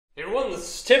Hey everyone,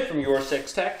 this is Tim from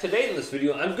YourSixTech. Today in this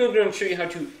video, I'm going to show you how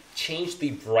to change the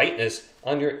brightness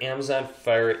on your Amazon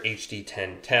Fire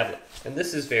HD10 tablet. And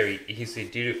this is very easy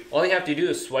to do. All you have to do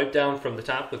is swipe down from the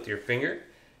top with your finger,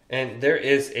 and there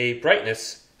is a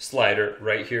brightness slider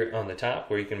right here on the top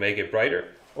where you can make it brighter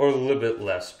or a little bit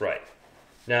less bright.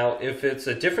 Now, if it's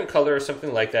a different color or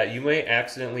something like that, you may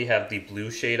accidentally have the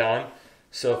blue shade on.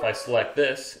 So if I select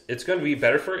this, it's going to be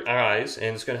better for your eyes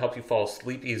and it's going to help you fall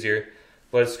asleep easier,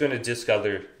 but it's going to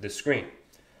discolor the screen.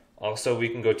 Also, we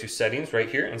can go to settings right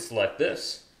here and select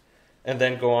this, and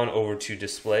then go on over to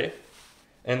display.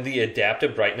 And the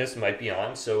adaptive brightness might be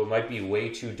on, so it might be way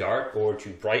too dark or too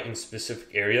bright in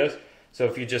specific areas. So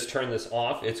if you just turn this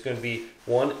off, it's going to be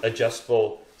one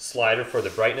adjustable slider for the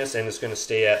brightness, and it's going to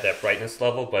stay at that brightness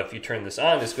level. But if you turn this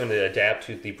on, it's going to adapt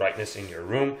to the brightness in your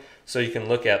room, so you can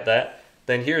look at that.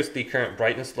 Then here's the current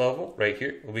brightness level right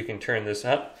here. We can turn this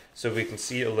up so we can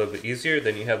see it a little bit easier.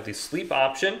 Then you have the sleep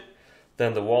option,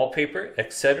 then the wallpaper,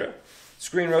 etc.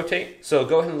 Screen rotate. So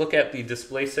go ahead and look at the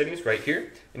display settings right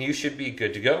here, and you should be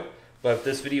good to go. But if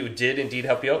this video did indeed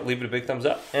help you out, leave it a big thumbs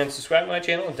up and subscribe to my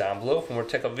channel down below for more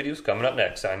tech up videos coming up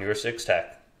next on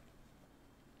YourSixTech.